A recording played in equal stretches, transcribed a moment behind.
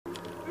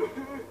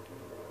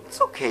It's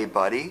okay,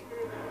 buddy.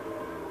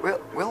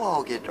 We'll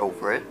all get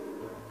over it.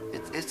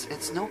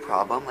 It's no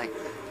problem. Like,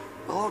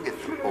 we'll all get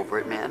over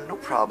it, man. No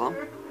problem.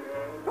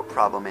 No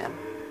problem, man.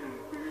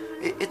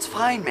 It's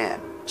fine,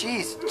 man.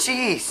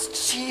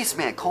 Jeez,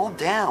 man. Calm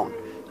down.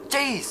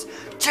 Jeez,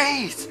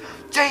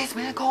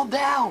 man. Calm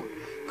down.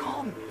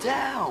 Calm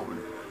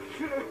down.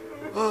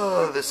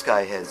 Oh, this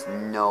guy has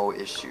no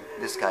issue.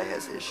 This guy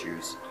has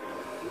issues.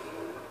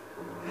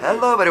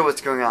 Hello, buddy.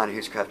 What's going on?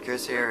 Here's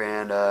Precursor here,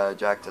 and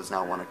Jack does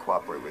not want to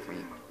cooperate with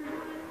me.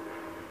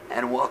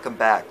 And welcome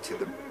back to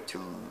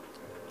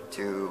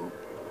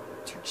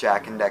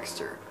Jack and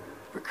Daxter,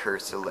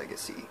 Precursor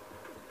Legacy.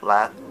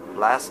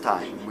 Last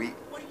time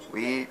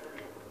we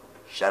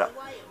shut up.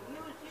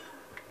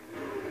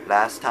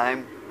 Last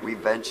time we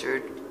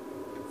ventured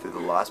through the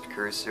Lost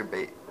Precursor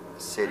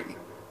City,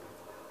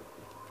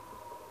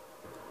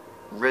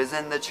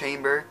 risen the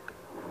chamber,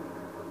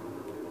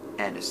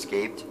 and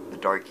escaped the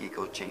Dark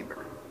Eagle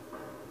chamber.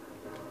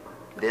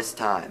 This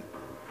time,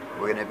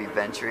 we're going to be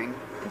venturing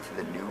into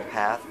the new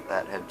path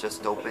that had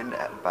just opened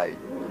by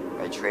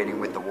trading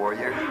with the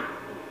warrior.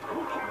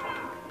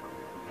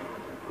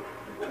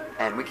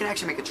 And we can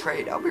actually make a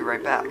trade. I'll be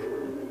right back.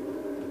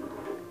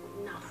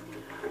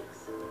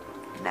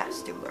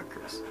 Nasty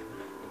lurkers.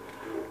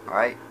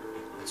 Alright,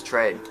 let's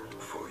trade.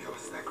 For your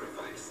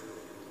sacrifice,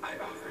 I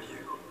offer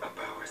you a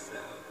power cell.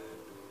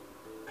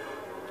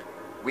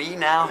 We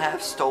now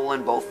have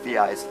stolen both the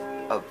eyes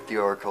of the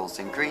oracles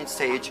in Green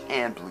Sage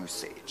and Blue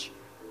Sage.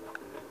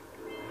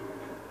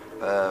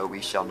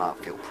 We shall not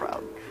feel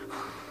proud.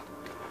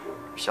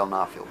 We shall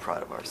not feel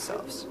proud of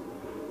ourselves.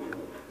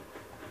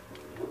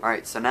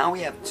 Alright, so now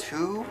we have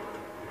two.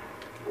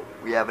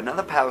 We have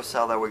another power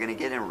cell that we're going to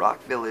get in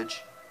Rock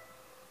Village.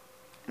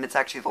 And it's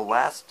actually the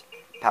last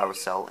power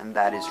cell, and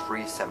that is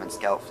free 7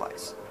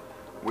 Scoutflies.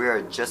 We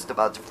are just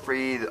about to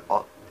free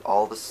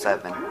all the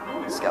 7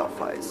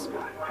 Scoutflies.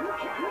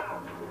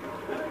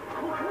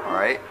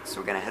 Alright, so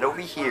we're going to head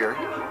over here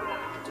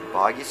to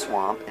Boggy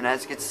Swamp, and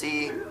as you can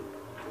see,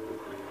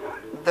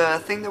 the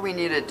thing that we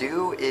need to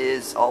do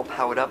is all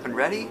powered up and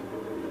ready,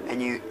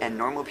 and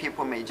normal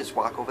people may just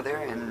walk over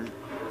there and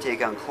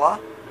take on Claw.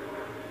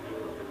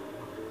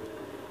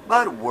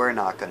 But we're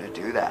not going to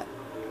do that.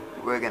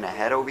 We're going to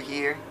head over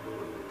here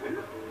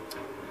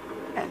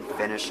and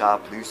finish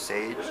off Blue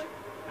Sage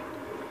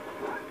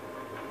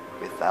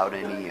without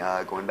any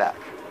going back.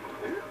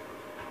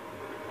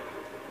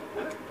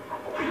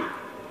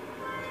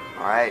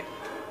 Alright,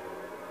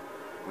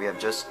 we have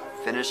just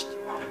finished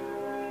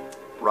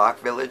Rock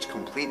Village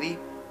completely.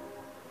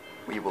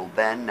 We will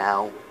then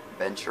now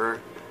venture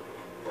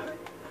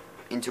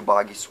into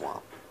Boggy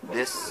Swamp.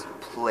 This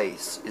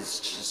place is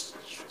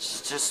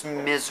just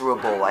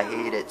miserable. I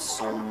hate it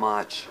so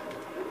much.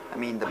 I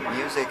mean, the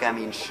music, I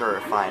mean,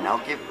 sure, fine.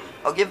 I'll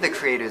give the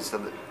creators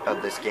of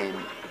this game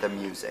the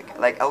music.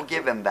 Like, I'll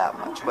give them that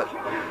much, but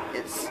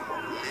it's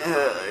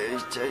I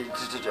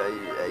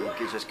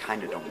just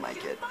kind of don't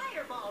like it.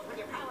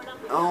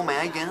 Oh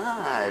my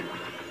god.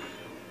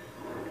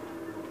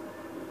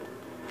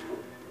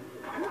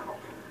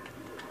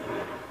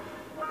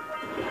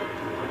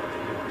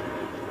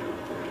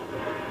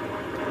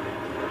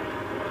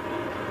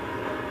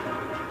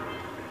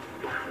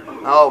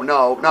 Oh,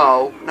 no.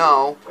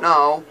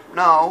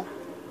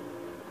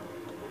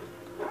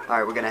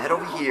 Alright, we're gonna head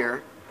over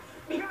here.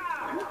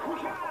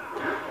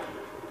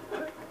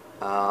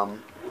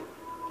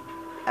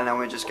 And then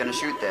we're just gonna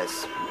shoot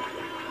this.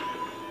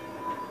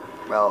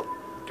 Well,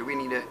 do we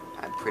need it?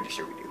 I'm pretty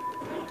sure we do.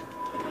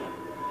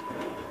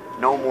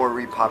 No more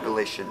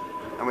repopulation.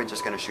 And we're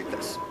just gonna shoot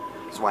this.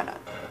 Because why not?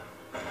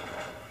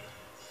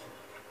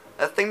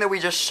 That thing that we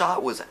just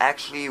shot was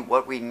actually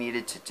what we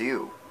needed to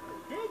do.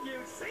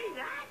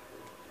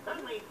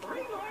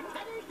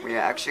 We are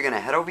actually going to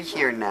head over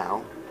here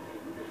now.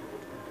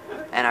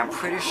 And I'm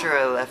pretty sure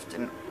I left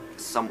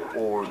some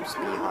orbs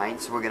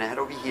behind. So we're going to head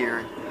over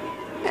here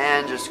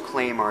and just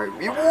claim our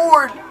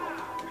reward.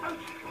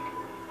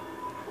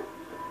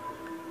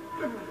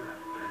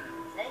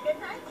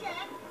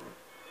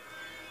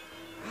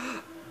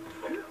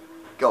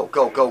 Go.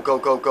 Go.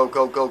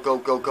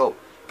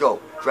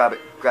 Grab it.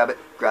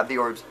 Grab the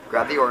orbs.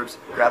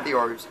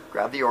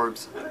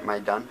 Am I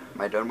done?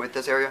 Am I done with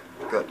this area?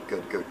 Good.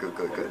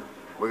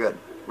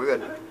 We're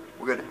good.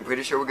 I'm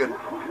pretty sure we're good.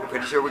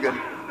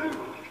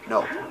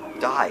 No.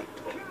 Die.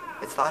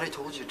 I thought I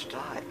told you to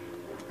die.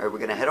 Alright, we're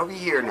gonna head over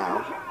here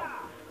now.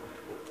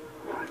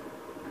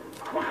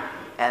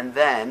 And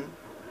then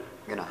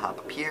we're gonna hop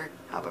up here.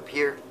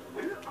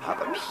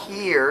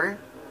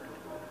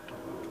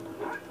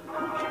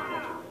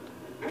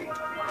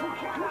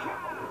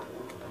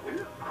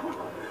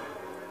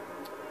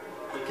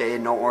 Okay,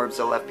 no orbs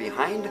are left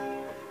behind.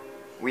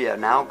 We have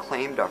now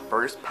claimed our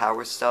first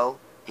power cell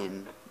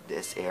in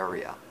this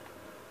area.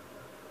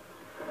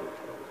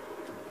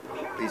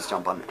 Please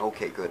jump on.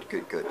 Okay, good.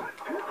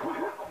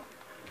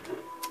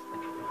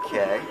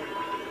 Okay.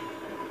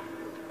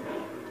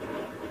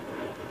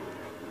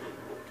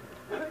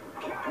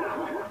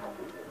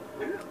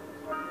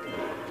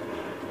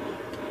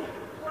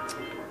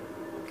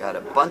 Got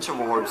a bunch of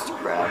orbs to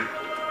grab.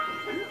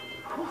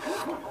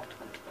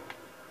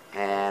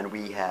 And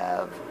we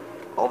have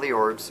all the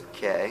orbs,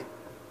 okay.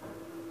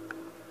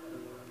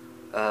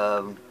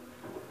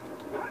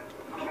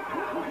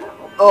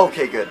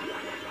 Okay, good.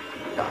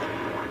 Done.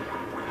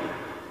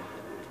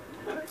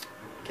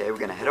 Okay, we're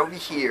gonna head over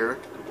here.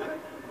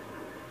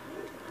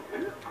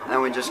 And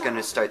then we're just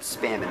gonna start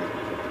spamming.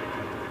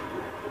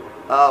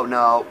 Oh,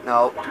 no,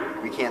 no.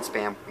 We can't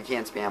spam. We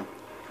can't spam.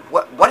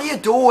 What are you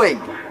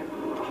doing?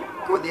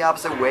 Going the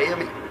opposite way? I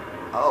mean,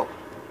 oh.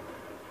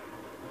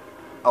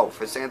 Oh,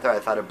 for a second there I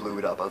thought it blew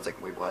it up. I was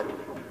like, wait, what?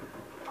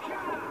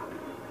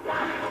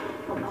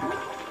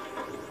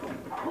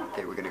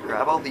 Okay, we're gonna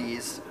grab all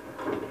these.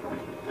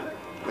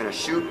 We're gonna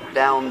shoot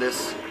down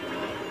this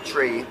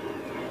tree,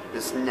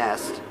 this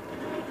nest.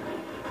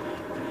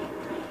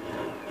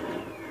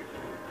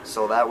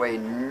 So that way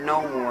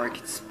no more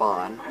can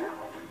spawn.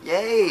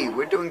 Yay!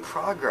 We're doing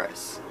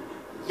progress.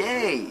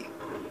 Yay!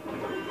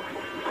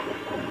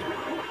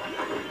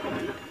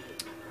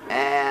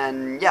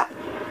 And yeah.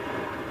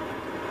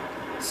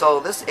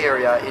 So this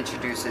area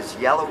introduces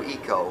Yellow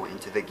Eco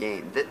into the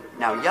game.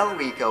 Now Yellow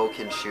Eco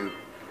can shoot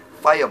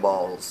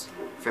fireballs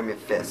from your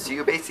fist. So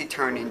you basically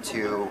turn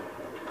into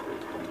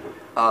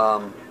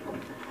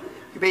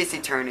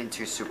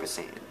Super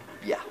Saiyan.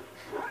 Yeah.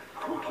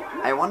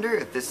 I wonder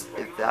if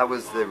that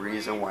was the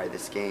reason why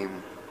this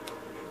game,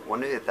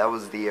 wonder if that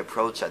was the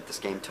approach that this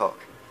game took.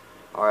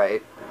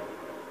 Alright.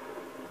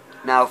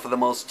 Now for the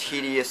most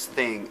tedious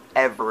thing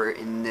ever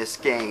in this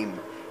game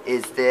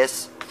is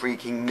this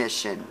freaking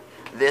mission.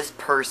 This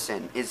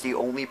person is the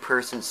only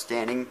person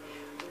standing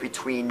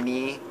between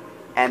me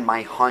and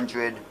my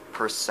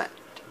 100%.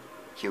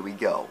 Here we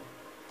go.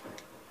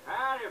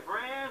 Howdy,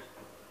 friends.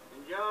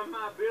 Enjoying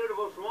my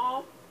beautiful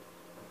swamp?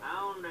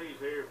 On these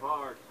here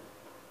parts.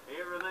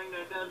 Everything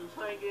that doesn't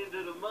sink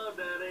into the mud,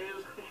 that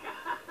is.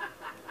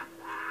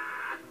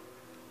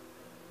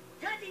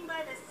 Judging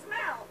by the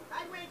smell,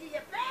 I wager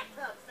your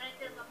bathtub sank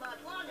in the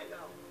mud long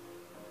ago.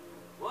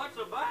 What's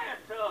a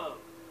bathtub?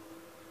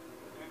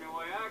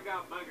 Anyway, I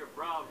got bigger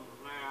problems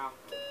now.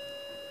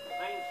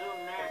 Seen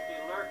some nasty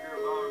lurkers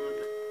on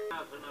the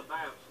and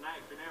about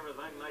snatching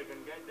everything they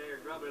can get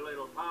their grubby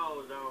little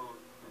paws on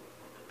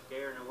and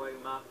scaring away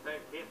my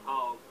pet hip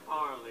hog,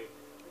 Farley.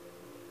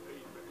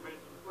 He's been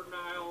missing for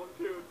nigh on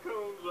to a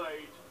coon's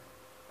age.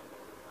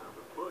 I've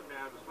been putting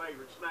out his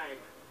favorite snack.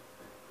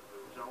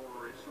 Those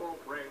ornery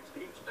swamp rats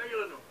keep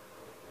stealing them.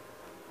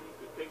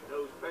 If you keep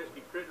those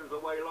pesky critters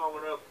away long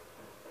enough,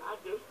 I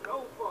just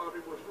know Farley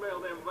will smell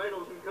them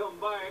vitals and come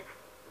back.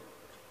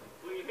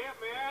 Will you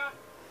help me out?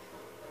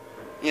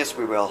 Yes,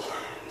 we will.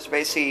 So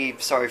basically,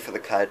 sorry for the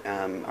cut,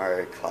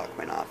 our clock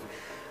went off.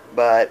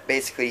 But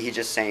basically, he's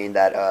just saying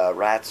that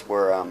rats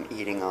were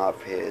eating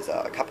off his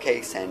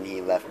cupcakes, and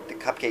he left the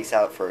cupcakes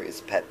out for his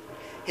pet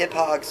hip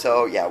hog.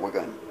 So yeah, we're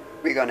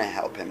gonna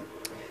help him.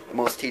 The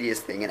most tedious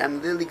thing, and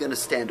I'm literally gonna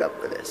stand up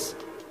for this.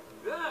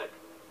 Good.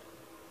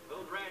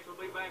 Those rats will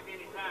be back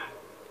any time.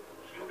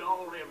 Shoot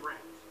all them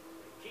rats.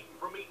 Keep them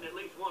from eating at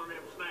least one of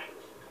them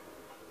snacks.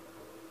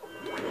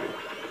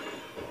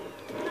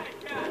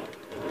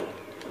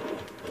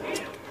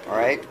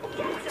 Alright,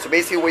 so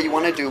basically what you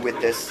want to do with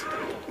this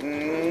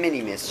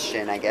mini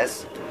mission, I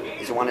guess,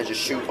 is you want to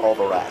just shoot all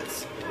the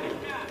rats.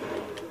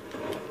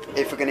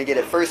 If we're going to get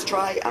it first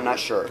try, I'm not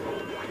sure.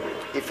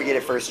 If we get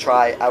it first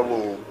try, I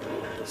will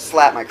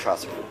slap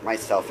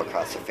myself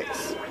across the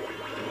face.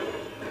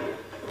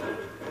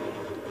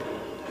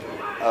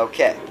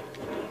 Okay.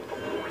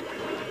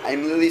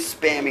 I'm literally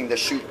spamming the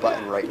shoot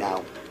button right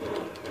now.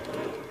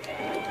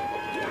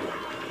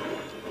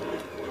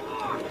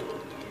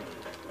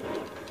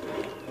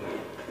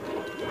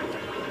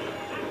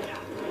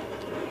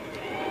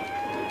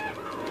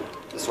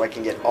 So I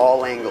can get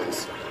all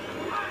angles.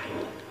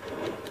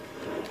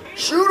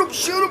 Shoot him,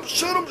 shoot him,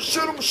 shoot him,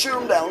 shoot him, shoot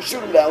him down,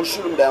 shoot him down,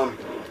 shoot him down.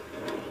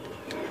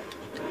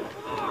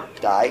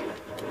 Die.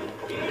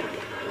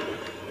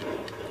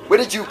 Where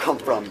did you come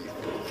from, you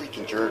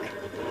freaking jerk?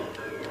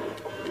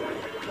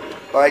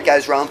 Alright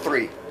guys, round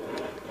 3.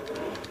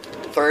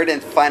 Third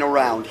and final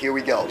round, here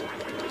we go.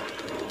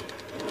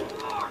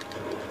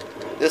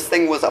 This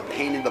thing was a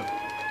pain in the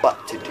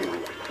butt to do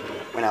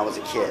when I was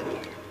a kid.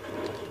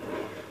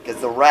 Because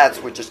the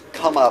rats would just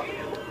come up.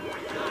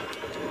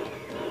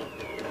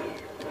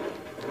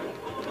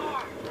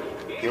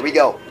 Here we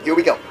go. Here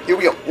we go. Here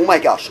we go. Oh my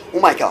gosh.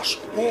 Oh my gosh.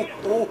 Oh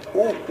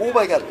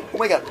my god. Oh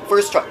my god.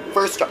 First try.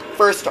 First try.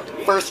 First try.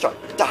 First try.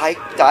 Die.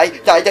 Die.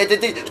 Die. Die.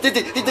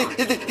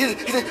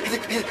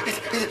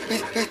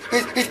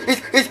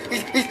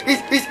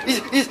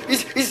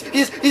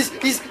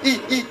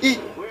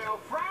 Well,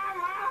 fry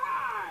my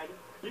hide.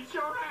 You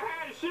sure know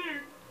how to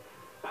shoot.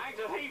 Thanks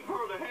a heap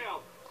for the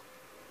help.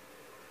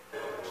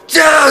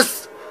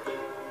 Yes!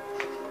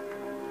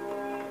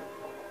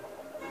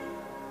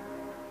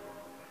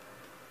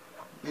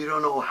 You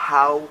don't know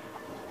how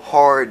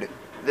hard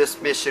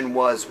this mission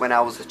was when I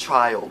was a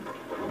child.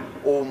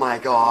 Oh my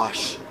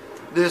gosh.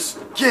 This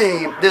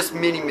game, this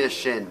mini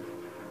mission.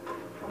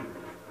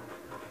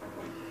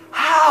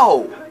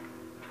 How?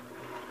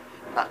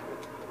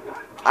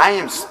 I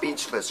am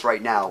speechless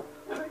right now.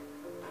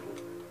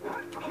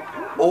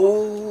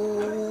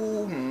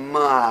 Oh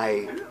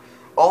my.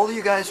 All of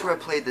you guys who have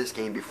played this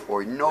game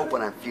before know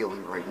what I'm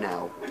feeling right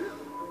now.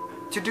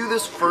 To do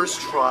this first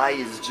try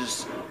is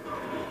just...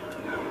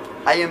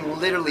 I am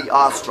literally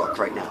awestruck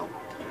right now.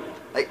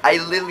 Like, I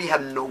literally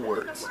have no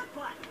words.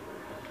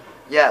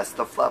 Yes,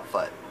 the flap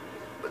foot.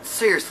 But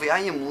seriously,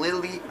 I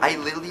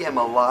literally am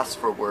a loss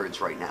for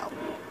words right now.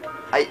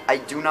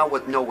 I do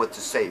not know what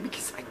to say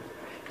because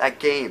that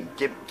game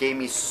gave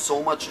me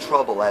so much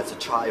trouble as a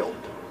child.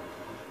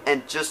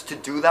 And just to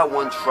do that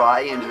one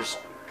try and just...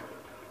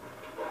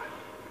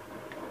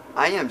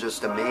 I am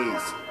just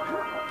amazed.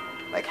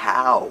 Like,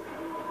 how?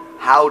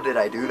 How did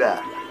I do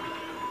that?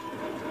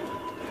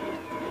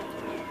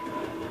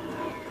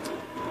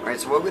 Alright,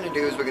 so what we're going to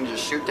do is we're going to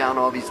just shoot down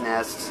all these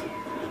nests.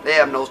 They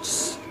have no...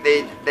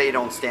 They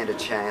don't stand a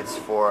chance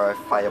for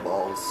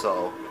fireballs,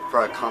 so...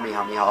 For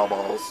Kamehameha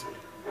balls.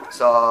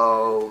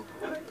 So...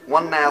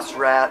 One nest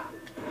rat.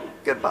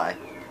 Goodbye.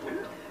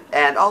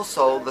 And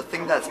also, the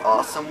thing that's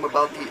awesome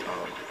about the... Oh my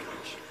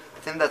gosh.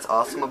 The thing that's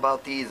awesome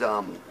about these,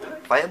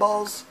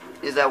 fireballs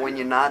is that when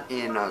you're not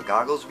in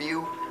goggles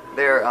view,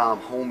 they're,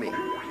 homing.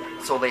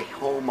 So they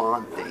home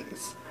on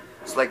things.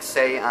 So like,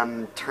 say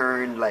I'm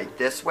turned, like,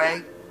 this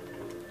way,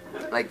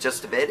 like,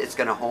 just a bit, it's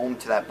gonna home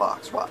to that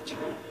box. Watch.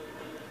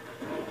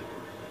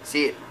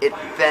 See, it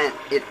bent,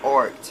 it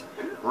arced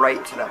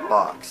right to that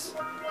box.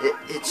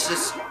 It's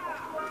just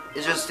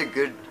a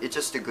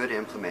good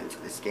implement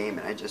to this game,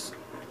 and I just...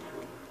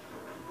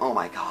 Oh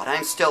my god,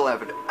 I'm still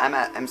at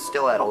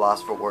a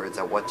loss for words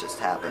at what just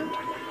happened.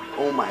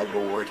 Oh my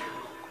lord.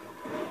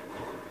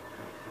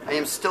 I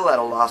am still at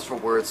a loss for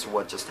words for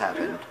what just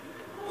happened.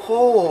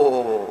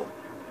 Oh.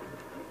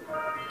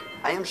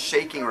 I am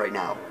shaking right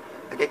now.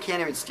 Like, I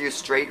can't even steer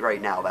straight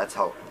right now. That's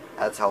how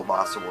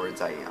lost for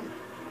words I am.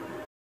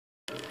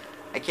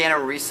 I can't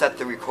even reset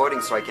the recording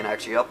so I can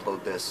actually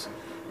upload this.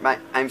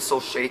 I'm so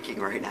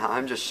shaking right now.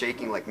 I'm just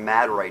shaking like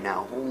mad right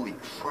now. Holy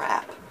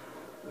crap.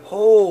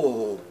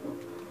 Oh.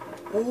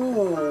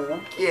 Ooh,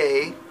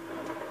 okay.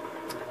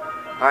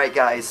 Alright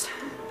guys,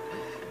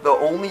 the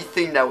only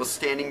thing that was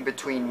standing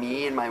between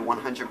me and my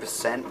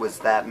 100% was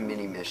that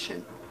mini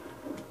mission.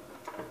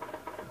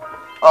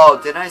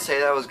 Oh, didn't I say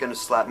that I was going to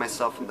slap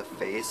myself in the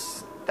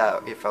face?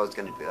 That if I was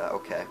going to do that,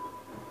 okay.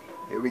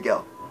 Here we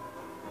go.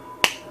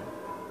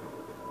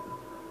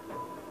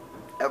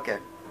 Okay.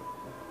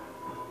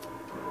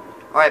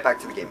 Alright,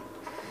 back to the game.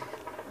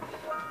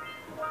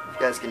 If you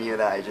guys can hear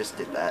that, I just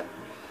did that.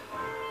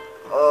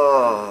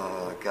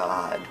 Oh,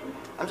 God.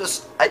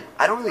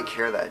 I don't really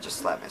care that I just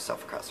slapped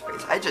myself across the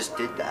face. I just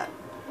did that.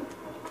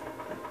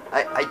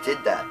 I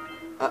did that.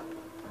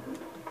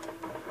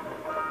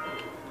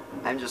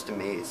 I'm just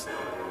amazed.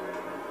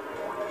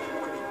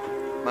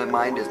 My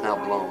mind is now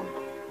blown.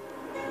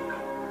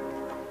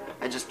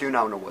 I just do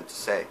not know what to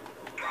say.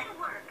 Good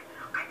work.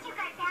 Aren't you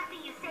guys happy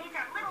you saved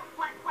our little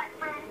slut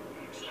friend?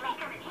 She may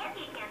come in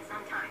handy again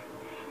sometime.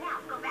 Now,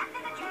 go back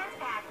to the trans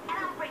pad, and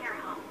I'll bring her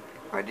home.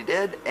 Already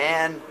did,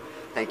 and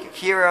thank you,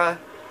 Kira.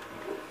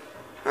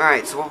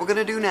 Alright, so what we're going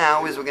to do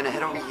now is we're going to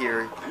head over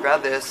here,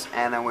 grab this,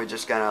 and then we're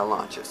just going to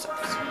launch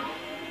ourselves.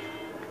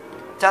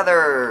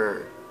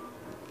 Tether!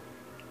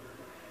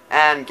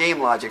 And game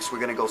logics, we're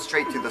going to go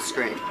straight to the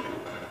screen.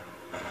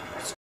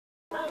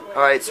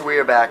 Alright, so we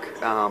are back.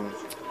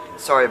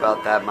 Sorry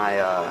about that,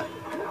 my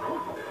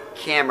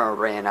camera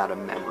ran out of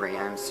memory,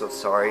 I'm so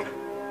sorry.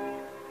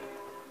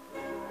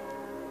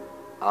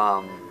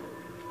 So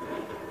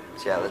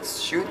yeah, let's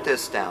shoot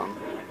this down.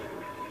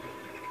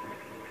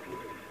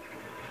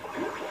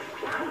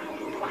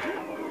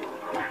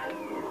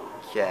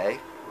 Okay.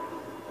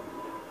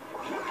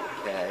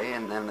 Okay,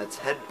 and then let's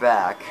head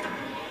back.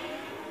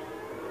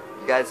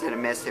 You guys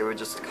didn't miss, they were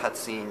just a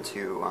cutscene to,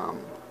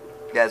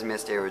 you guys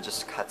missed, they were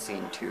just a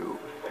cutscene to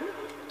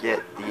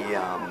get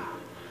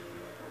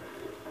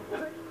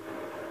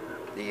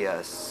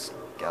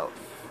scout,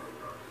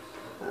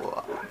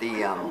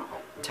 the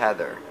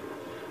tether.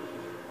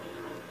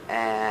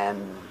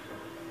 And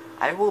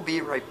I will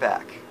be right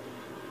back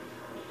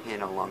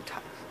in a long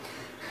time.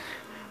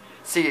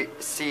 See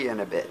you in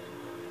a bit.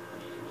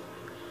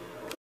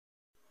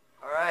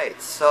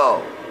 Alright,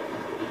 so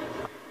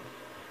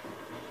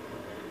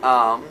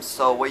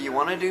what you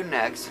want to do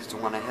next is you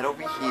want to head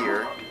over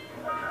here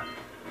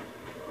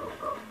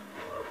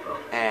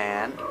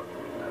and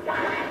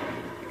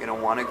you're going to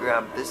want to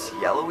grab this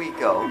yellowy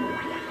go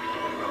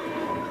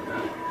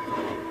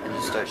and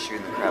just start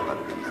shooting the crap out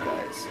of these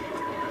guys.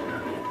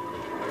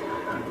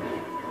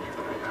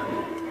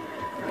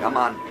 Come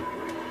on.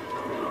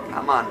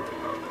 Come on.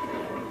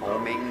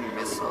 Homing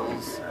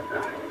missiles.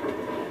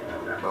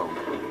 Boom.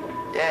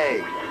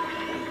 Yay!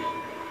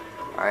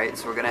 Alright,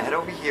 so we're gonna head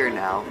over here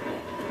now.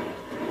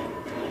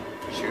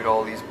 Shoot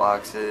all these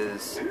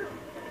boxes.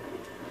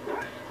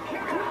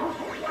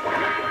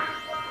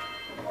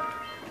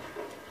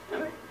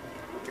 We're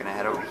gonna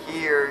head over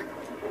here.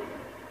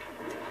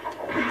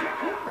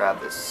 Grab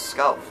this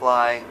scout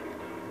fly.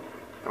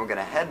 And we're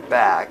gonna head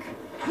back.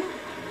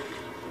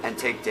 and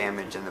take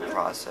damage in the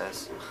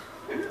process.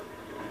 We're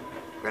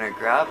gonna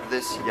grab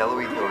this yellow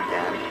eco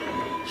again,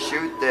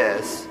 shoot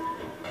this.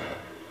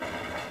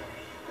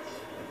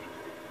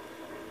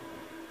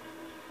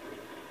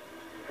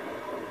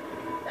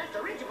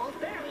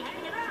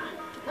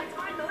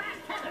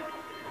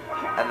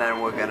 And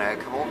then we're gonna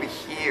come over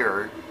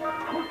here.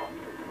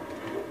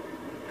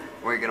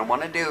 What you're gonna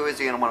want to do is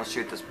you're gonna want to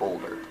shoot this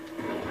boulder,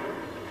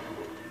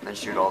 and then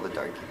shoot all the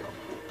dark eco.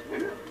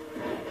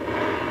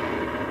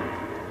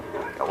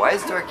 God, why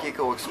is dark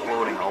eco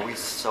exploding always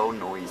so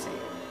noisy?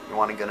 You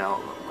want to go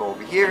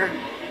over here,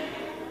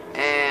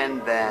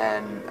 and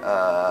then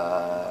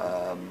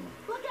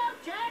Look out,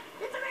 Jack!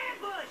 It's an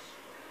ambush!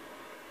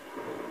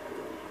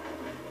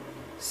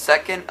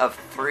 second of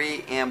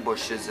 3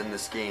 ambushes in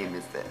this game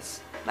is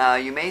this. Now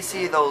you may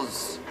see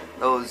those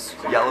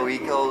yellow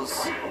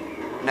ecos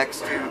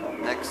next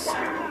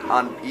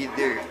on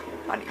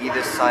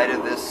either side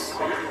of this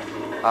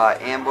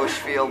ambush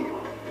field.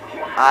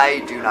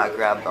 I do not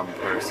grab them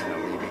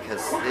personally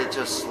because it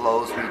just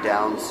slows me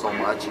down so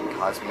much and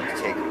causes me to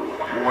take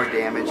more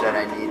damage than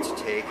I need to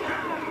take.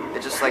 I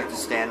just like to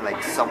stand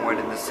like somewhere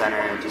in the center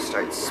and just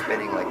start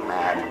spinning like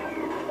mad.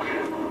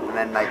 And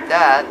then like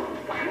that,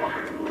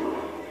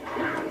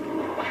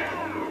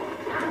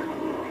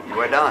 you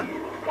are done.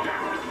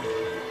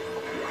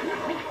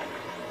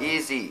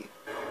 Easy.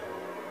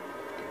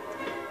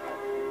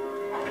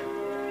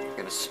 I'm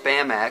gonna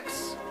spam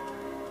X.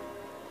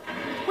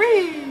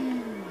 Whee!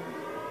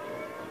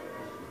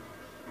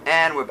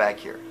 And we're back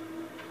here.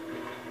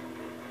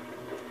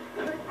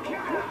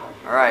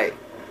 Alright.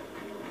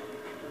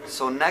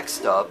 So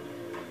next up,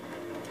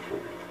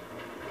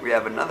 we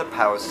have another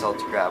power cell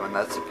to grab, and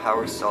that's the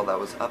power cell that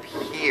was up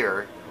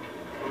here.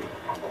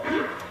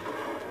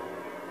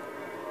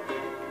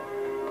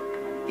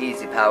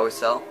 Easy power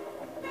cell.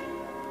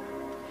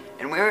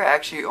 And we're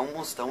actually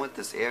almost done with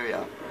this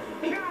area.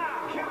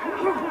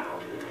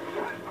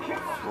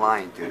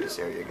 Flying through this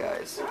area,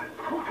 guys.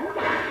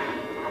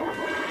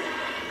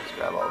 Let's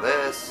grab all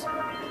this.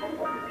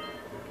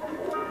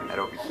 Head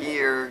over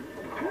here.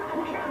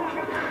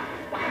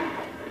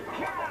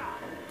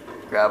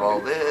 Grab all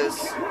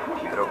this.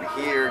 Head over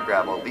here.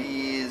 Grab all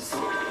these.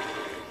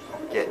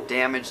 Get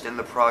damaged in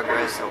the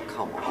progress. Oh,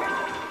 come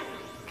on.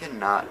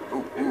 Cannot.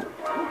 Ooh, ooh.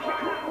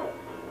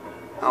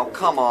 Oh,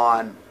 come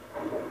on.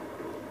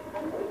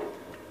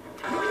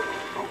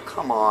 Oh,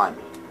 come on.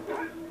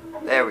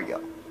 There we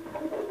go.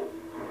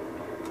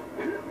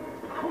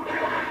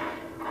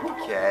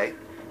 Okay.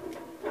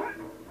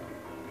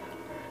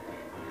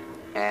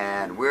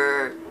 And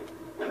we're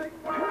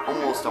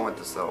almost done with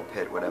this little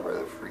pit, whatever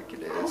the freak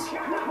it is.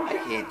 I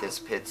hate this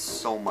pit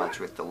so much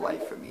with the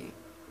life of me.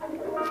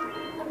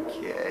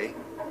 Okay.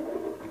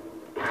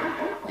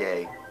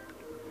 Yay.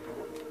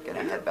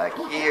 Gonna head back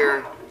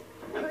here.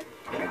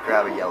 Gonna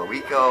grab a yellow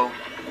eco.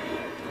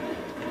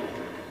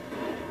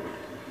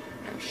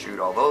 Gonna shoot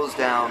all those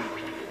down.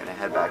 Gonna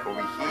head back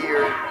over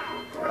here.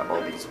 Grab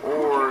all these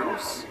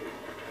orbs.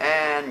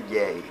 And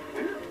yay.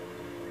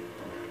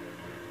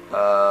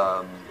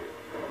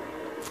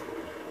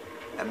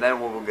 And then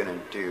what we're gonna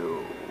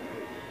do.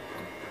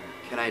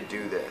 Can I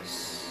do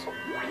this?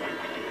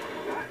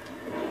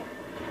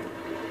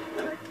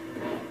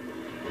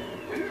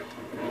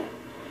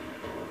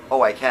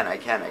 Oh, I can.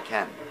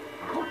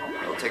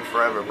 It'll take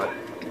forever, but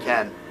I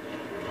can.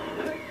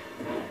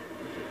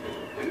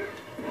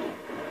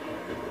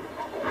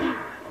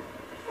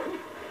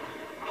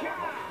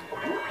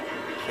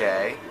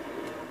 Okay.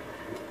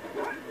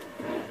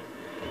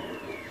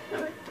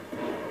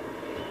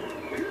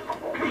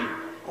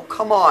 Oh,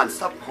 come on,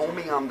 stop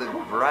homing on the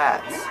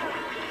rats.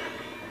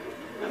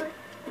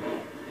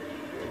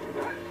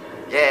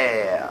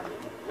 Yeah.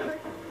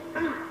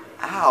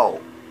 Ow.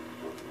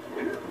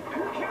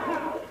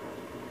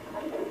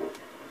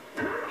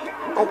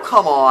 Oh,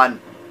 come on.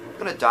 I'm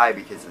gonna die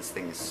because this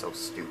thing is so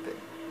stupid.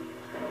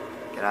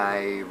 Can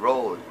I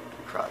roll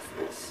across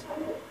this?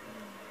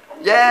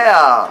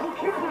 Yeah!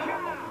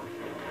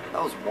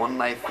 That was 1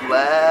 life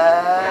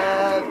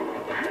left.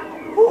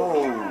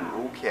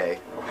 Oh, okay.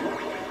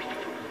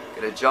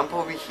 Gonna jump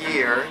over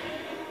here.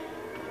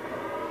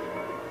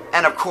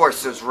 And of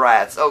course there's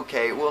rats.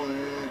 Okay, well,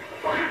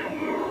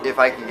 if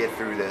I can get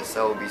through this,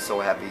 I will be so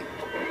happy.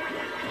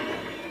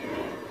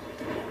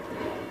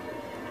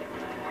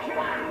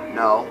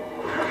 No.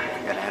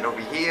 Gonna head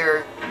over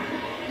here.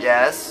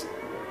 Yes.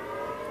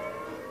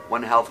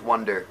 1 health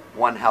wonder.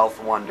 1 health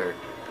wonder.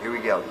 Here we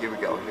go. Here we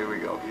go. Here we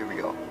go. Here we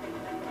go.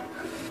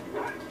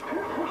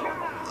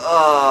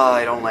 Oh,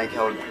 I don't like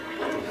how...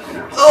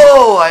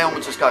 Oh, I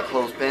almost just got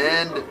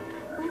clothespined.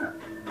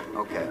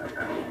 Okay.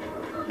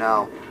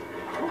 Now.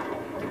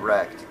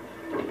 Wrecked.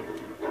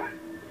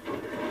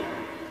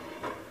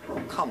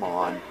 Oh, come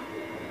on.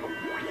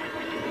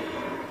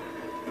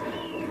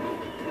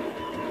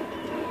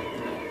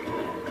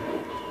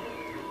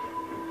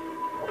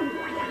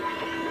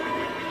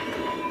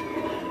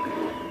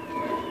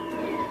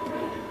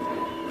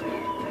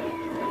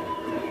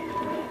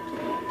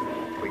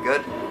 We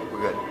good?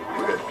 We're good.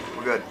 We're good.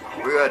 We're good.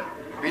 We're good.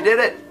 We did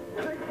it!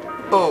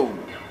 Boom.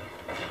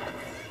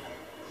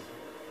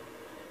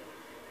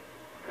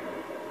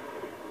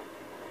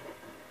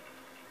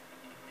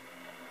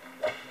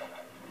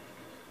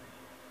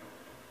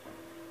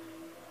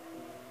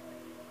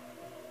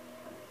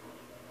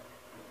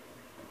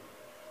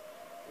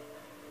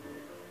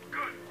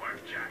 Good work,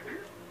 Jack.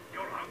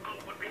 Your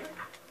uncle would be...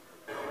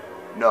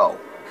 No.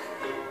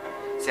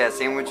 See, that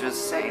sandwich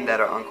was saying that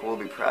our uncle will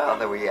be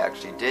proud that we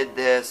actually did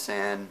this,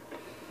 and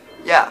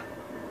yeah.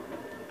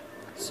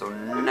 So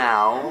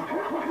now,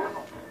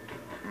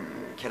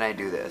 can I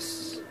do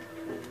this?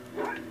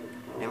 I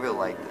never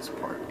liked this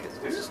part because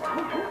it's just...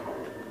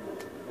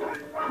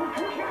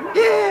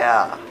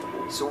 Yeah!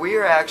 So we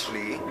are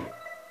actually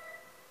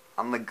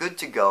on the good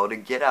to go to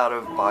get out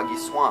of Boggy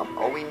Swamp.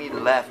 All we need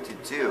left to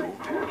do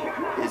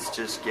is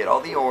just get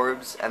all the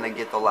orbs and then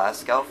get the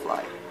last scout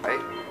flag,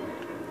 right?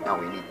 Now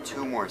we need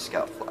 2 more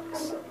scout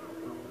flags.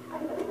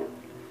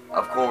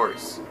 Of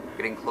course,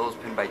 getting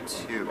clothespin by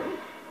 2.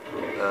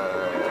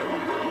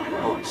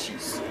 Oh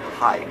jeez,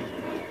 hi.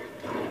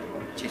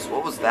 Jeez,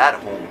 what was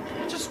that, homie?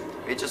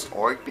 It just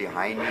arced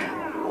behind me.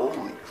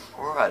 Holy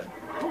crud.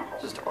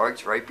 Just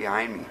arced right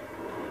behind me.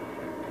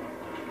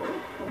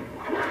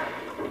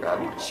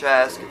 Grab your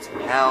chest, get some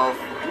health.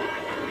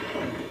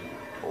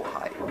 Oh,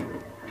 hi.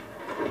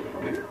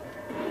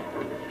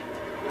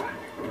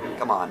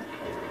 Come on.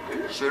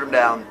 Shoot him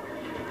down.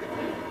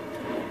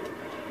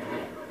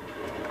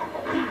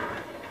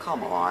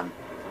 Come on.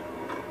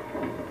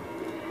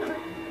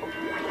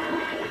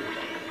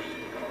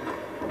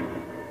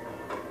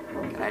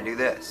 Can I do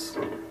this?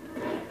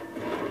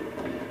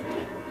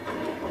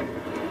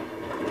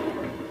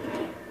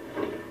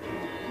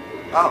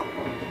 Oh.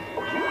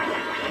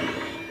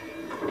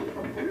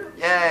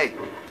 Yay.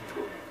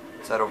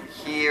 Let's head over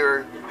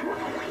here.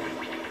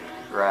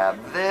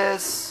 Grab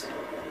this.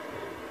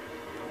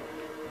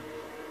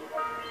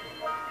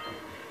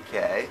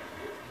 Okay.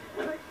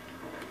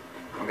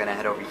 I'm gonna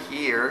head over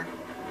here.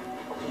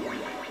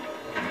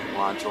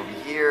 Launch over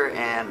here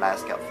and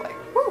last scout flag.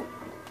 Woo!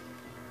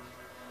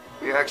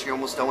 We're actually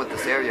almost done with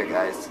this area,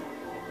 guys.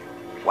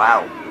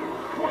 Wow.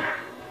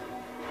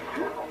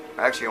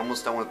 We're actually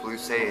almost done with Blue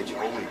Sage.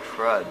 Holy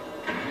crud.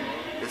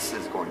 This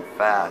is going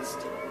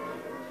fast.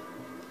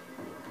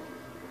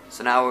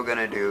 So now what we're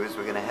gonna do is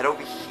we're gonna head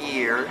over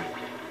here.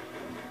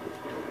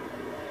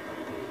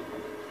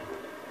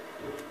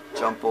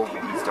 Jump over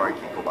these dark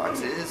eco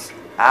boxes.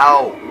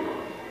 Ow!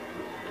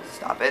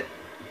 Stop it.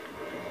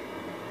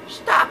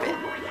 Stop it!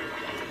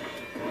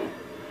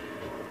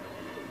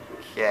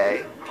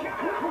 Okay.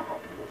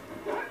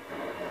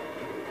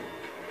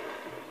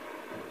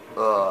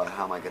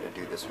 How am I gonna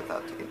do this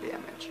without taking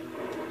damage?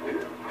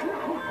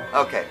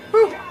 Okay.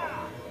 Woo.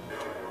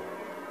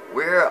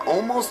 We're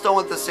almost done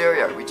with this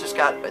area. We just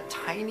got a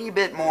tiny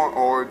bit more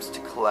orbs to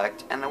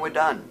collect, and then we're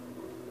done.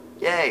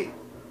 Yay!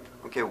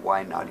 Okay,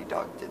 why Naughty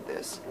Dog did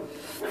this?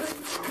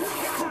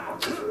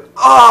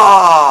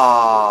 Ah!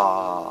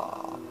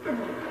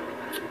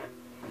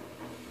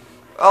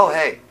 Oh,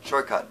 hey,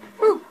 shortcut.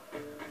 Woo!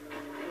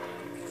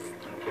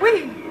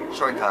 Whee!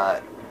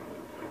 Shortcut.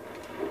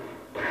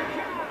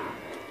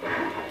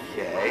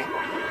 Okay.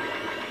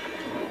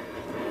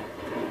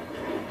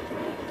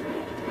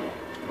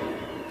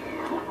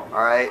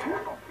 Alright.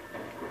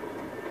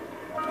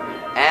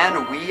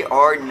 And we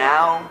are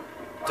now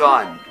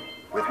done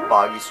with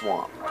Boggy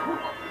Swamp.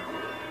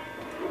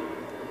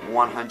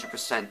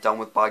 100% done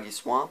with Boggy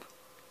Swamp.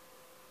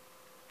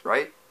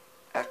 Right?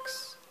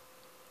 X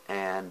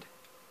and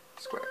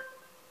square.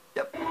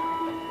 Yep.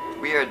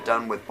 We are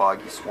done with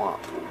Boggy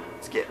Swamp.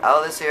 Let's get out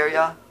of this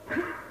area.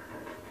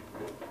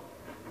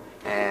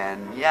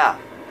 And yeah.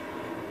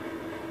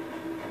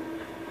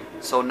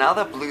 So now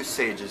that Blue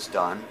Sage is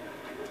done,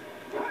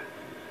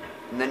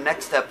 in the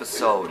next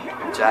episode,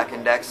 Jack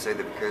and Daxter,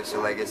 the Precursor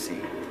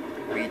Legacy,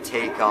 we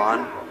take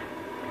on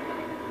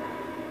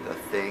the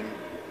thing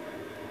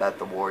that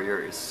the warrior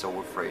is so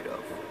afraid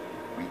of.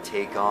 We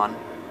take on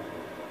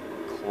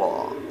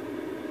Claw.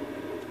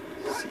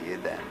 See you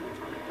then.